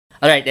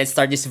Alright, let's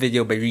start this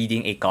video by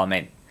reading a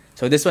comment.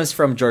 So this one's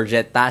from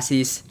Georgette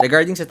Tassis.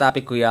 Regarding sa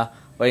topic, kuya,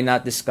 why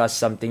not discuss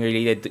something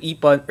related to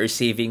Ipon or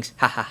savings?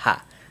 Ha ha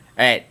ha.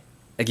 Alright,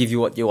 I'll give you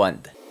what you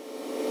want.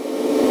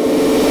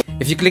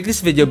 If you click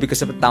this video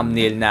because of a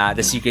thumbnail na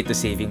the secret to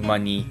saving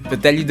money, to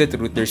tell you the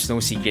truth, there's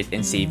no secret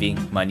in saving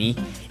money.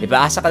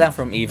 Ipaasa ka lang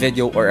from a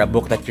video or a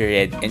book that you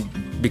read and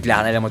bigla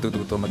ka na lang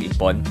matututo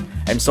mag-ipon.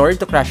 I'm sorry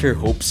to crush your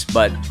hopes,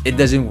 but it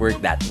doesn't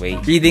work that way.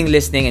 Reading,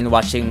 listening, and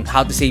watching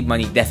how to save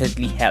money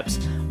definitely helps.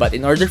 But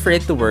in order for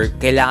it to work,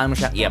 kailangan mo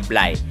siyang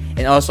i-apply.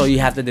 And also, you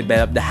have to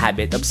develop the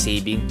habit of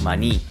saving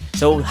money.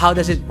 So, how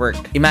does it work?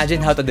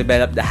 Imagine how to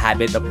develop the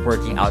habit of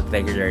working out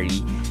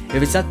regularly.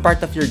 If it's not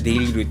part of your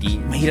daily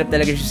routine, mahirap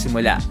talaga siya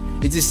simula.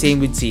 It's the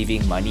same with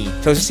saving money.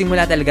 So, sa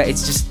simula talaga,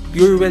 it's just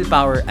pure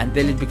willpower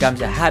until it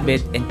becomes a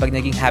habit. And pag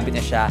naging habit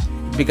na siya,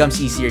 it becomes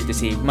easier to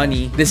save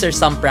money. These are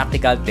some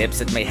practical tips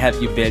that may help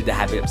you build the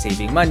habit of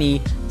saving money.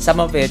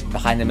 Some of it,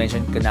 baka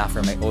na-mention ko na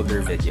from my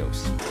older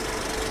videos.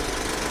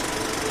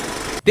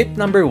 Tip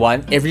number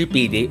 1, every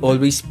payday,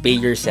 always pay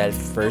yourself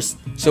first.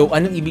 So,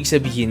 anong ibig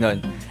sabihin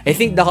nun? I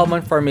think the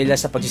common formula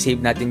sa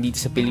pag-save natin dito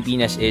sa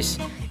Pilipinas is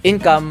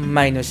income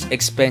minus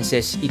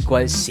expenses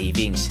equals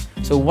savings.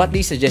 So, what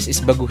they suggest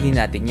is baguhin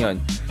natin yon.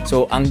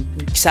 So, ang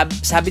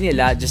sabi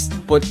nila, just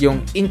put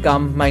yung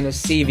income minus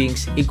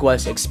savings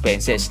equals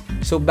expenses.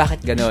 So,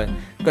 bakit ganon?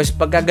 Because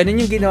pagka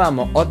ganun yung ginawa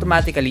mo,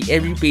 automatically,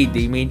 every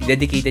payday, may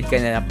dedicated ka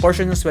na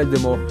portion ng sweldo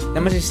mo na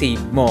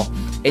masisave mo.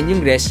 And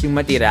yung rest, yung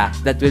matira,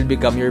 that will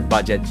become your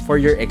budget for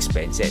your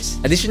expenses.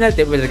 Additional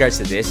tip with regards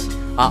to this,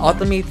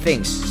 automate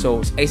things. So,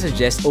 I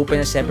suggest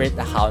open a separate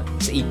account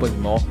sa Ipon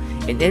mo.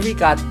 And every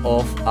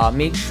cut-off,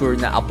 make sure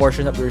na a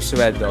portion of your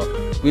sweldo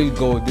will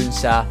go dun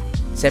sa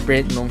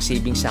separate mong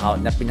savings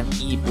account na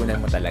pinang-iipunan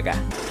mo talaga.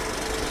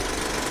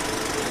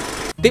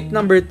 Tip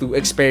number 2,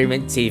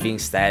 experiment saving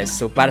styles.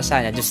 So, para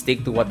sana, just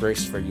stick to what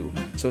works for you.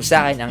 So,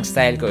 sa akin, ang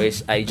style ko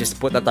is, I just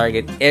put a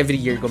target every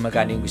year kung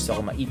magkano yung gusto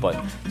ko maipon.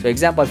 So,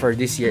 example, for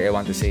this year, I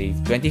want to save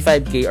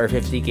 25k or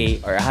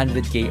 50k or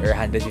 100k or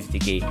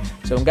 150k.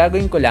 So, ang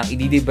gagawin ko lang,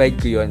 i-divide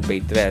ko yun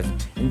by 12.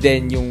 And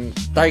then, yung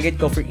target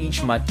ko for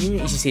each month, yun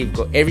yung isi-save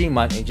ko every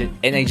month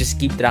and I just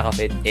keep track of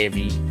it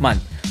every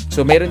month.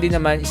 So, meron din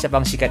naman isa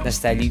pang sikat na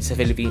style dito sa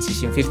Philippines is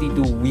yung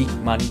 52-week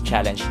money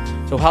challenge.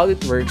 So, how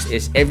it works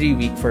is every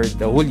week for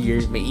the whole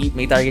year,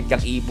 may target kang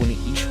iipunin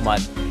each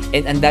month.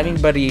 And ang daming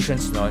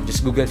variations nun.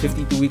 Just Google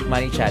 52-week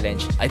money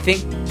challenge. I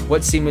think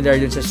what's similar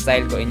dun sa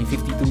style ko in yung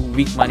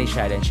 52-week money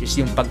challenge is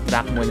yung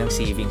pag-track mo ng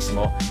savings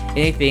mo.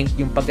 And I think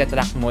yung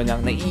pag-track mo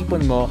ng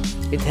naiipon mo,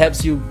 it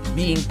helps you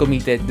being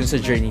committed dun sa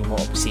journey mo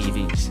of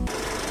savings.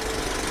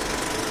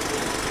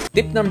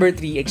 Tip number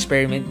 3,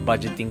 experiment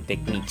budgeting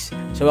techniques.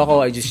 So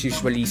ako, I just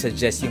usually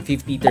suggest yung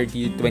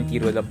 50-30-20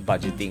 rule of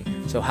budgeting.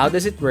 So how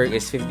does it work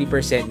is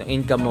 50% ng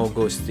income mo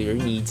goes to your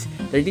needs,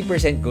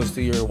 30% goes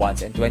to your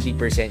wants, and 20%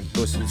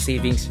 goes to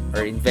savings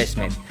or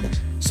investment.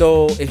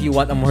 So if you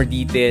want a more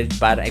detailed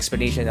para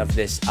explanation of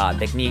this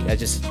technique, I'll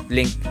just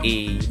link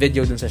a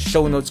video dun sa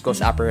show notes ko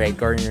sa upper right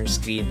corner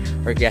screen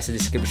or kaya sa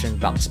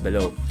description box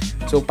below.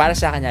 So para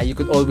sa kanya, you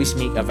could always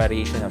make a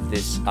variation of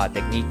this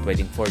technique,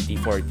 pwedeng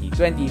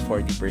 40-40-20,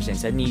 40%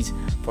 sa needs,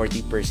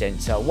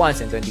 40% sa wants,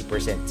 and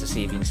 20% sa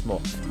savings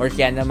mo. Or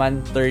kaya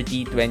naman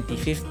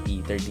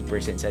 30-20-50,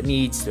 30% sa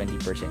needs,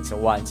 20% sa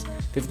wants,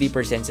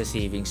 50% sa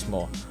savings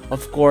mo.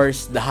 Of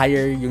course, the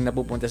higher yung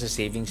napupunta sa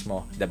savings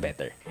mo, the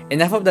better.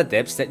 Enough of the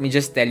tips, let me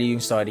just tell you yung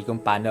story kung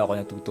paano ako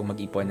natutong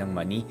mag-ipon ng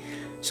money.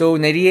 So,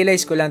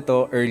 na-realize ko lang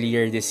to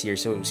earlier this year.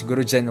 So,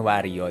 siguro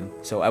January yon.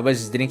 So, I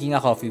was drinking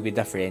a coffee with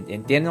a friend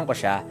and tinanong ko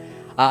siya,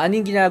 ano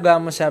yung ginagawa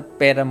mo sa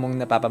pera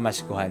mong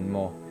napapamaskuhan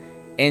mo?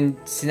 And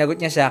sinagot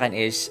niya sa akin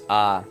is,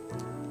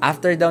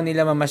 after daw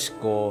nila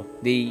mamasko,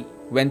 they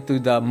went to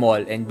the mall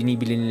and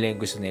binibili nila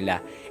yung gusto nila.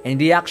 And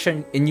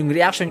yung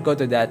reaction ko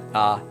to that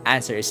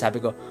answer is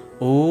sabi ko,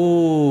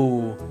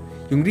 oh,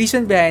 yung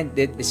reason behind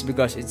it is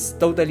because it's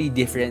totally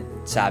different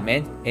sa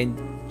amin. And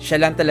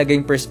siya lang talaga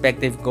yung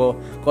perspective ko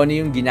kung ano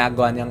yung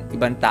ginagawa ng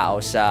ibang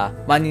tao sa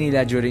money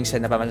nila during sa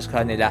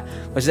napamaskuhan nila.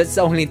 Because that's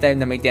the only time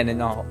na may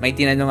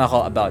tinanong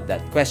ako about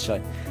that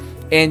question.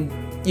 And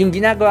yung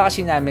ginagawa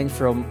kasi namin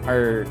from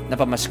our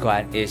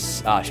napamaskuhan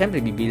is, syempre,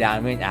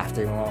 bibilangan mo yun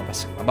after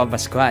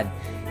mapamaskuhan.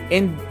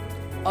 And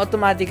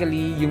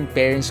automatically, yung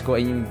parents ko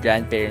and yung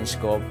grandparents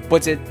ko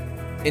puts it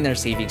in our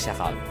savings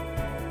account.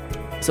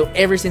 So,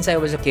 ever since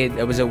I was a kid,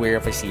 I was aware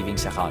of a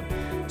savings account.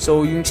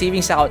 So, yung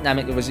savings account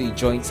namin, it was a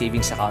joint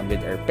savings account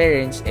with our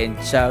parents and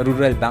sa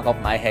Rural Bank of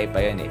Maayhay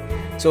pa yun eh.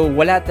 So,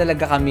 wala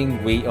talaga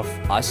kaming way of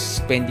us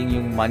spending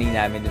yung money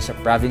namin dun sa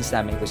province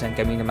namin kung saan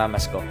kami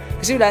namamasko.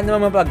 Kasi wala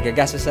naman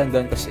mapagagasasan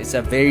doon kasi it's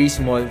a very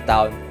small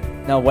town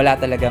na wala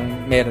talagang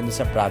meron dun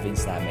sa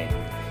province namin.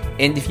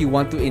 And if you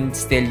want to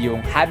instill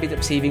yung habit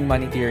of saving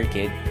money to your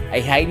kid,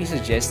 I highly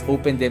suggest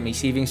open them a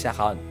savings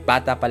account.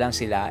 Bata pa lang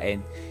sila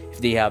and if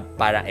they have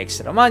parang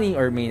extra money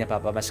or may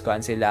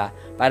napapamaskuhan sila,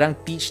 parang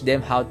teach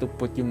them how to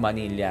put yung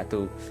money nila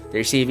to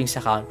their savings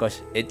account because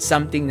it's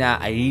something na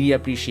I really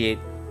appreciate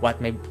what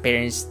my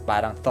parents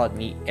parang taught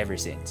me ever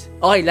since.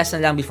 Okay, last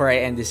na lang before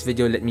I end this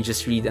video, let me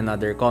just read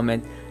another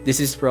comment. This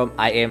is from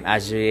I am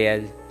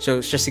Azrael. So,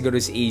 siya siguro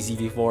si AZ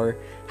before.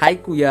 Hi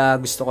kuya,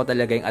 gusto ko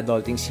talaga yung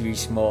adulting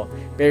series mo.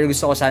 Pero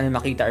gusto ko sana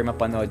makita or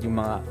mapanood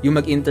yung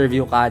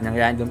mag-interview ka ng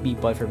random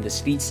people from the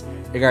streets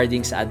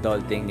regarding sa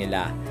adulting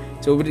nila.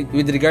 So,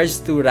 with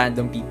regards to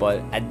random people,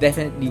 I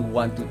definitely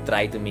want to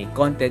try to make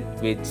content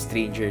with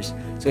strangers.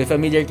 So, if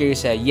familiar kayo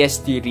sa Yes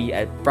Theory,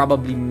 I'll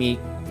probably make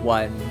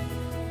one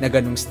na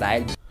ganung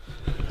style.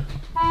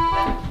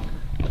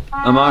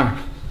 Amar,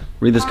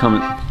 read this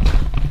comment.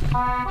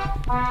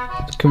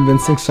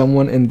 Convincing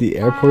someone in the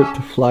airport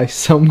to fly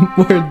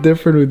somewhere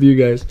different with you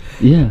guys.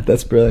 Yeah.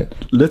 That's brilliant.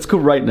 Let's go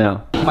right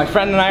now. My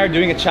friend and I are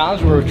doing a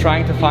challenge where we're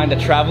trying to find a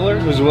traveler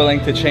who's willing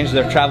to change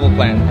their travel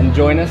plan and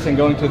join us in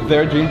going to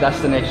their dream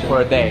destination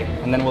for a day.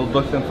 And then we'll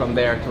book them from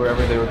there to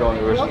wherever they were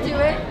going. We'll do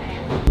it.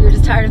 We were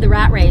just tired of the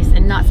rat race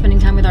and not spending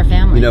time with our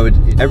family. You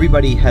know,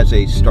 everybody has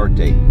a start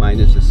date. Mine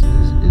is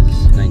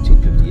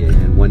 1958,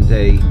 and one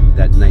day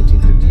that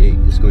 1958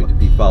 is going to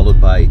be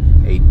followed by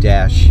a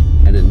dash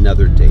and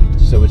another date.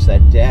 So it's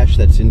that dash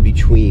that's in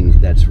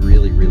between that's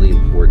really, really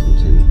important,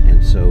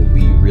 and so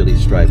we really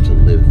strive to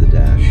live the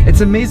dash. It's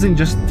amazing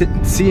just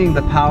seeing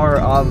the power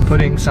of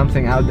putting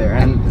something out there,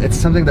 and it's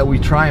something that we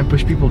try and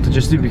push people to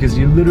just do, because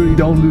you literally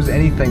don't lose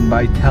anything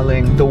by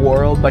telling the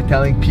world, by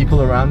telling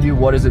people around you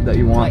what is it that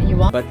you want. What you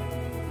want. But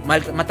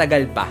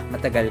matagal pa.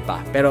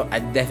 Pero I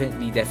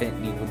definitely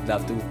would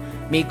love to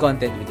make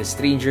content with a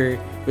stranger.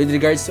 With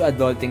regards to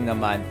adulting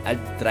naman, I'll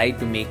try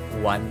to make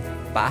one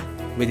pa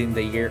within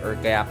the year, or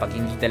kaya pag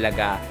hindi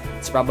talaga,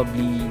 it's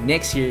probably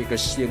next year,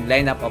 because yung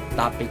lineup of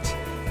topics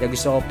na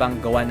gusto ko pang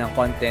gawa ng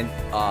content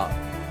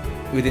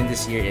within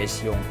this year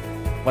is yung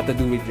what to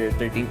do with your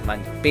 13th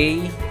month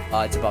pay.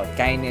 It's about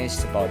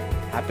kindness, it's about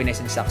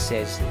happiness and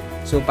success.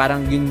 So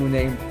parang yun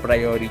muna yung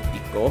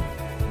priority ko.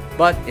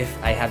 But if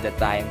I have the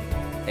time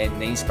and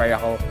na-inspire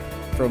ako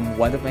from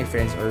one of my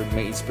friends, or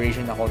may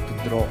inspiration ako to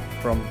draw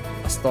from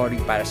a story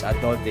para sa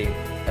adulting,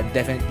 I'll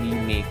definitely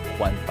make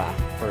one pa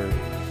for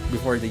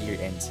before the year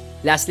ends.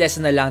 Last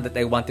lesson na lang that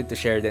I wanted to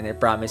share, then I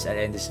promise I'll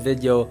end this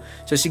video.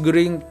 So siguro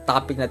yung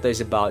topic na to is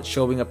about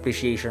showing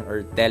appreciation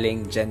or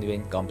telling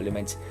genuine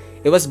compliments.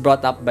 It was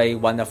brought up by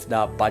one of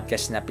the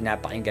podcasts na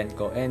pinapakinggan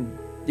ko, and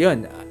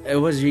yun, it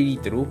was really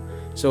true.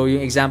 So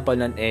yung example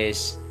nun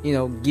is, you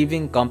know,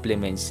 giving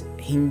compliments.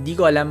 Hindi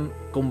ko alam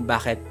kung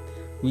bakit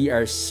we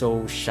are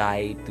so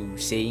shy to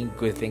saying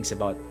good things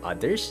about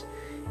others.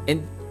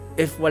 And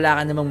if wala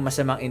ka namang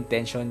masamang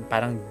intention,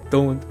 parang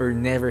don't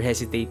ever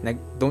hesitate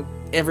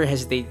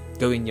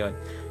gawin yon.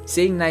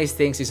 Saying nice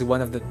things is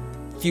one of the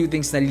few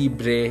things na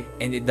libre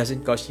and it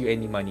doesn't cost you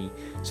any money.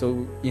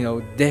 So, you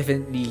know,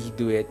 definitely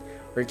do it.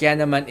 Or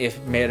kaya naman if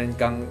meron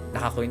kang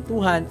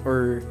nakakwentuhan,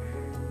 or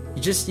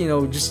you just, you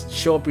know, just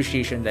show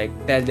appreciation, like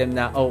tell them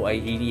na, oh, I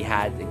really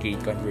had a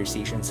great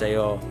conversation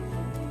sa'yo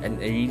and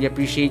I really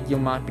appreciate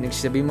yung mga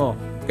pinagsasabi mo.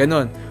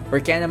 Ganon. Or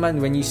kaya naman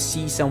when you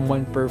see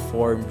someone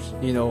perform,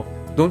 you know,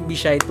 don't be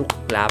shy to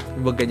clap.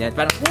 Huwag ganyan.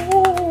 Parang,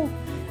 woo!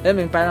 Alam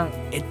mo, parang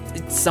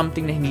it's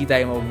something na hindi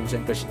tayo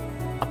maubusan, kasi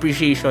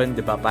appreciation,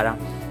 diba? Parang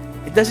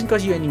it doesn't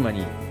cost you any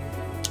money.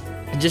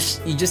 You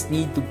just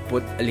need to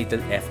put a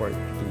little effort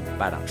to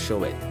parang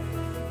show it.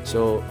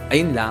 So,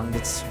 ayun lang.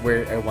 That's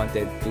where I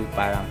wanted to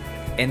parang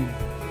end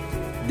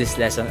this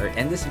lesson or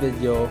end this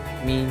video.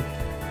 I mean,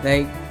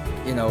 like,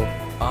 you know,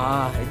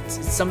 it's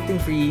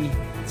something free,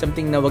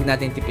 something na wag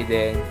natin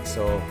tipidin.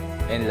 So,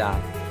 ayun lang.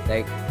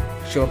 Like,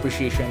 show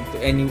appreciation to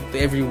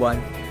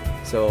everyone.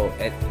 So,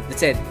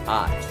 that's it.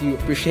 If you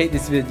appreciate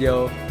this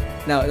video,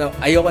 now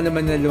ayoko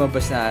naman na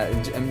lumabas na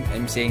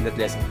I'm saying that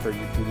lesson for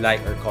you to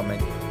like or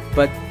comment.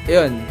 But,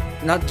 yun,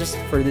 not just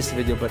for this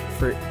video, but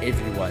for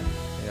everyone,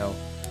 you know.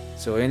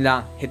 So, yun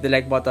lang. Hit the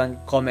like button,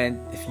 comment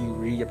if you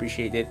really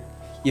appreciate it.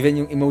 Even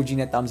yung emoji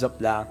na thumbs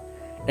up lang.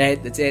 Right,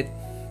 that's it.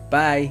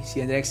 Bye. See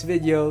you in the next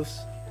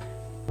videos.